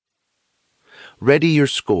Ready your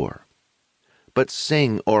score, but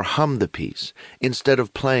sing or hum the piece instead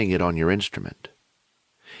of playing it on your instrument.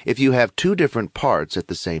 If you have two different parts at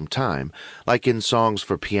the same time, like in songs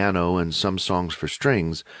for piano and some songs for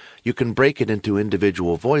strings, you can break it into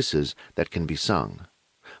individual voices that can be sung.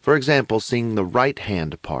 For example, sing the right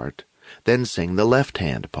hand part, then sing the left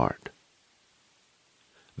hand part.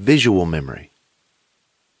 Visual memory.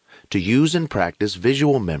 To use and practice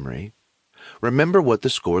visual memory, remember what the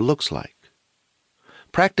score looks like.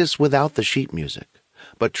 Practice without the sheet music,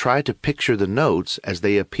 but try to picture the notes as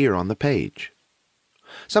they appear on the page.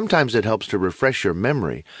 Sometimes it helps to refresh your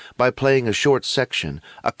memory by playing a short section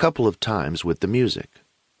a couple of times with the music.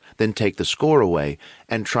 Then take the score away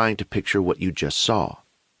and trying to picture what you just saw.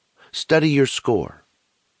 Study your score.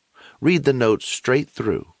 Read the notes straight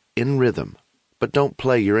through, in rhythm, but don't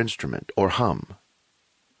play your instrument or hum.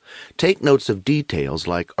 Take notes of details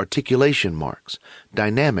like articulation marks,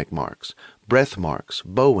 dynamic marks, breath marks,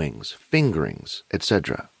 bowings, fingerings,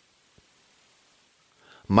 etc.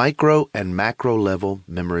 Micro and macro level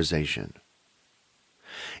memorization.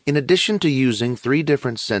 In addition to using 3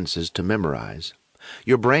 different senses to memorize,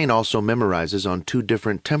 your brain also memorizes on 2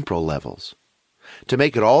 different temporal levels. To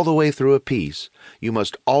make it all the way through a piece, you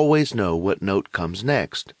must always know what note comes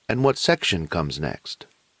next and what section comes next.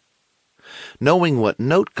 Knowing what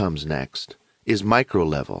note comes next is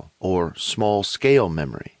micro-level or small-scale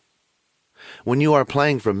memory. When you are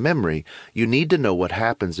playing from memory, you need to know what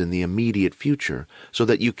happens in the immediate future so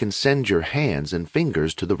that you can send your hands and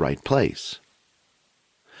fingers to the right place.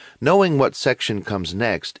 Knowing what section comes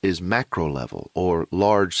next is macro-level or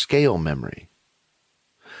large-scale memory.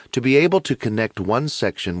 To be able to connect one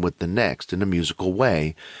section with the next in a musical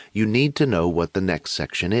way, you need to know what the next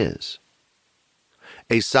section is.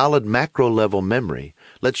 A solid macro-level memory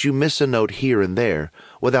lets you miss a note here and there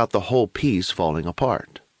without the whole piece falling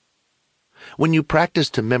apart. When you practice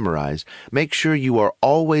to memorize, make sure you are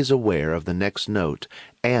always aware of the next note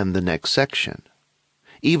and the next section,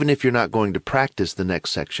 even if you're not going to practice the next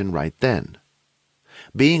section right then.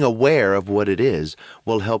 Being aware of what it is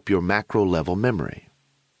will help your macro-level memory.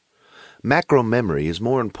 Macro memory is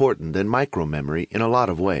more important than micro memory in a lot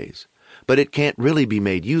of ways, but it can't really be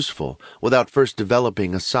made useful without first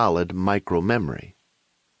developing a solid micro memory.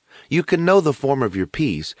 You can know the form of your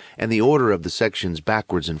piece and the order of the sections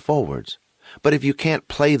backwards and forwards, but if you can't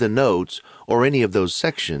play the notes or any of those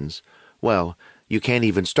sections, well, you can't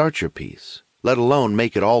even start your piece, let alone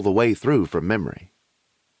make it all the way through from memory.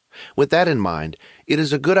 With that in mind, it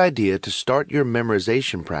is a good idea to start your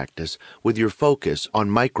memorization practice with your focus on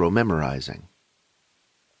micro-memorizing.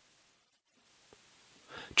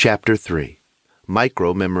 Chapter 3.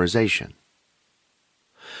 Micro-memorization.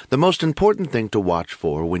 The most important thing to watch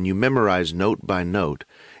for when you memorize note by note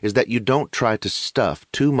is that you don't try to stuff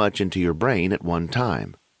too much into your brain at one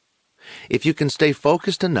time. If you can stay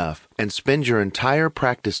focused enough and spend your entire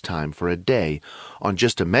practice time for a day on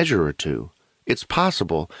just a measure or two, it's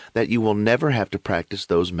possible that you will never have to practice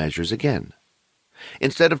those measures again.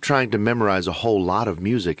 Instead of trying to memorize a whole lot of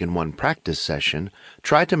music in one practice session,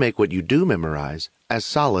 try to make what you do memorize as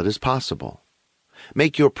solid as possible.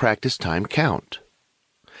 Make your practice time count.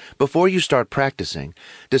 Before you start practicing,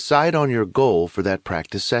 decide on your goal for that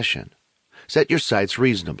practice session. Set your sights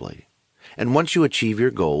reasonably, and once you achieve your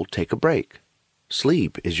goal, take a break.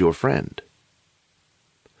 Sleep is your friend.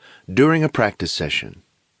 During a practice session,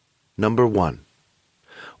 Number 1.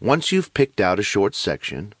 Once you've picked out a short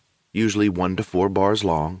section, usually 1 to 4 bars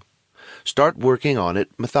long, start working on it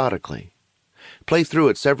methodically. Play through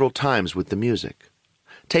it several times with the music.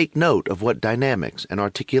 Take note of what dynamics and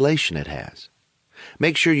articulation it has.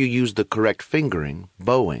 Make sure you use the correct fingering,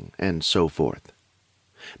 bowing, and so forth.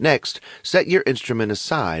 Next, set your instrument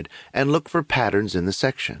aside and look for patterns in the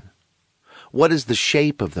section. What is the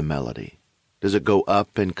shape of the melody? Does it go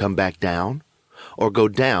up and come back down? Or go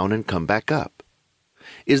down and come back up?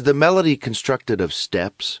 Is the melody constructed of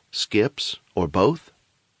steps, skips, or both?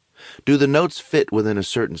 Do the notes fit within a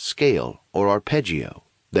certain scale or arpeggio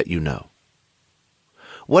that you know?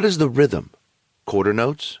 What is the rhythm? Quarter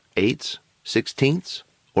notes, eighths, sixteenths,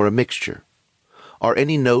 or a mixture? Are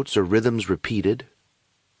any notes or rhythms repeated?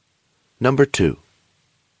 Number 2.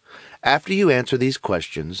 After you answer these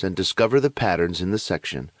questions and discover the patterns in the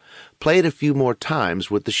section, play it a few more times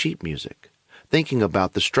with the sheet music, thinking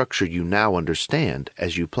about the structure you now understand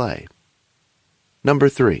as you play. Number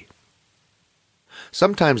 3.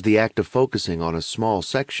 Sometimes the act of focusing on a small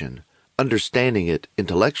section, understanding it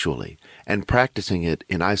intellectually, and practicing it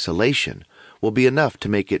in isolation will be enough to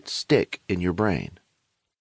make it stick in your brain.